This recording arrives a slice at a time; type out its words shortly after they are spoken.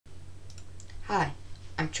Hi,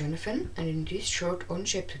 I'm Jonathan, and in this short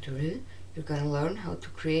Onshape tutorial you're gonna learn how to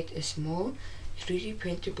create a small 3D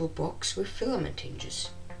printable box with filament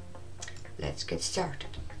hinges. Let's get started.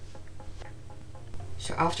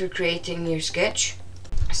 So after creating your sketch,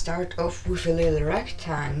 start off with a little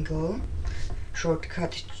rectangle,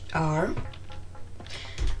 shortcut R,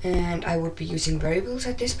 and I would be using variables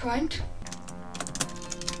at this point.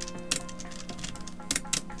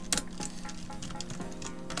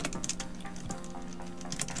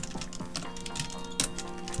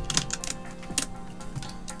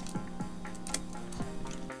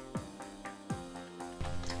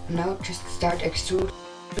 Now just start extrude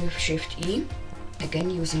with Shift E, again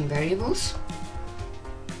using variables.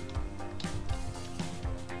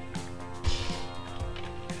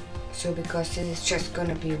 So because this is just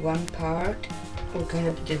gonna be one part, we're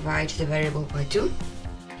gonna divide the variable by 2.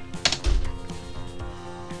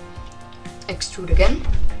 Extrude again,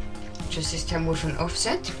 just this time with an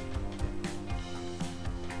offset.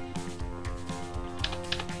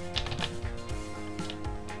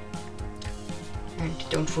 And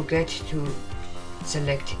don't forget to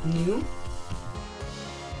select New.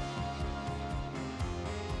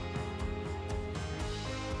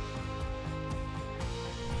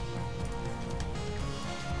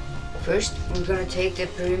 First, we're gonna take the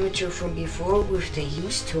perimeter from before with the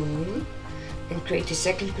Use tool and create a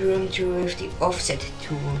second perimeter with the Offset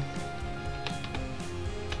tool.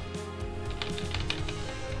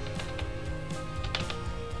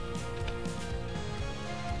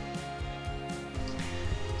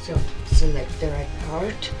 So select the right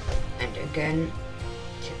part and again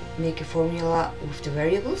make a formula with the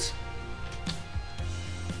variables.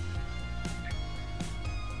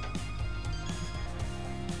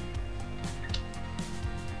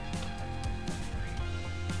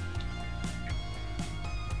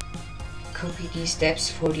 Copy these steps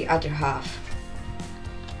for the other half.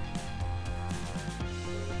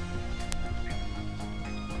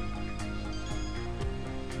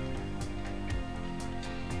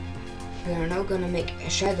 We are now gonna make a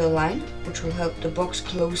shadow line, which will help the box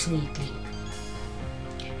close neatly.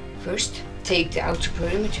 First, take the outer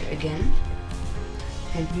perimeter again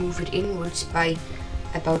and move it inwards by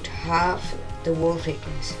about half the wall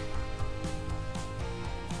thickness.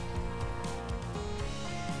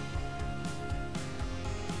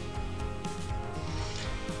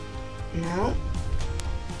 Now,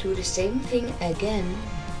 do the same thing again.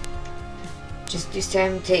 Just this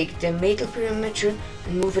time take the middle perimeter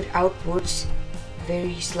and move it outwards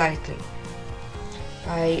very slightly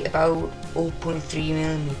by about 0.3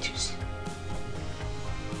 millimeters.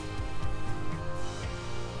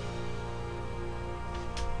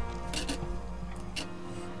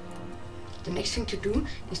 The next thing to do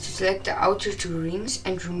is to select the outer 2 rings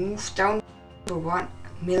and remove down for 1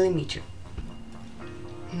 millimeter.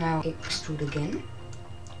 Now extrude again,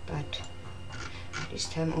 but this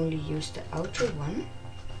time only use the outer one.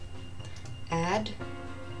 Add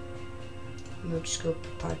merge scope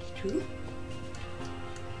part 2.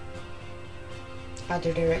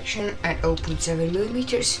 Other direction at 0.7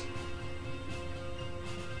 millimeters.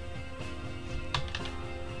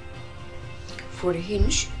 For the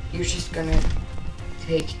hinge, you're just gonna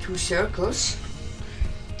take 2 circles.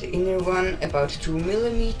 The inner one about 2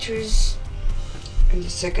 millimeters. And the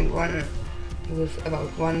second one with about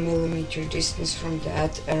 1 millimeter distance from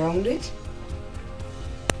that around it.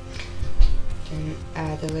 Then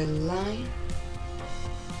add a little line.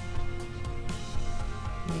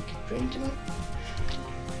 Make it printable.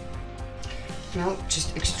 Now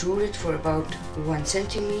just extrude it for about 1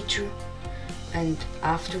 centimeter and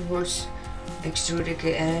afterwards extrude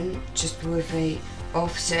again just with a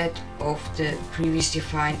offset of the previous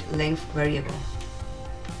defined length variable.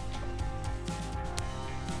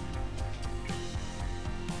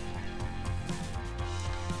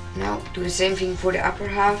 Now do the same thing for the upper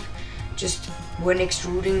half. Just when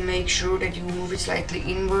extruding, make sure that you move it slightly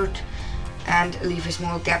inward and leave a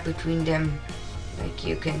small gap between them, like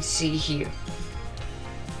you can see here.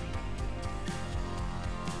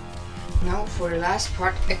 Now for the last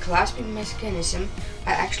part, a clasping mechanism.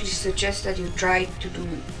 I actually suggest that you try to do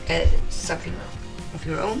something of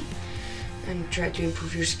your own and try to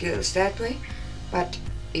improve your skills that way. But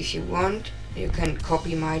if you want, you can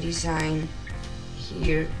copy my design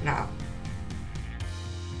here now.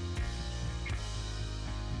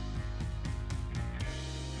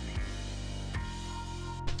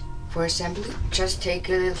 For assembly, just take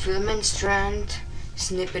a little filament strand,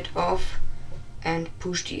 snip it off and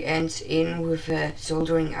push the ends in with a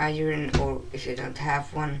soldering iron, or if you don't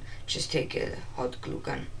have one, just take a hot glue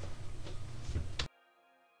gun.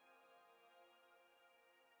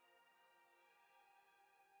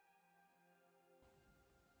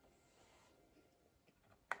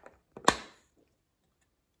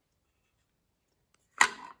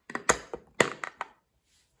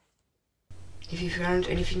 If you found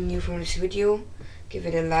anything new from this video, give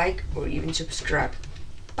it a like or even subscribe.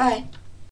 Bye!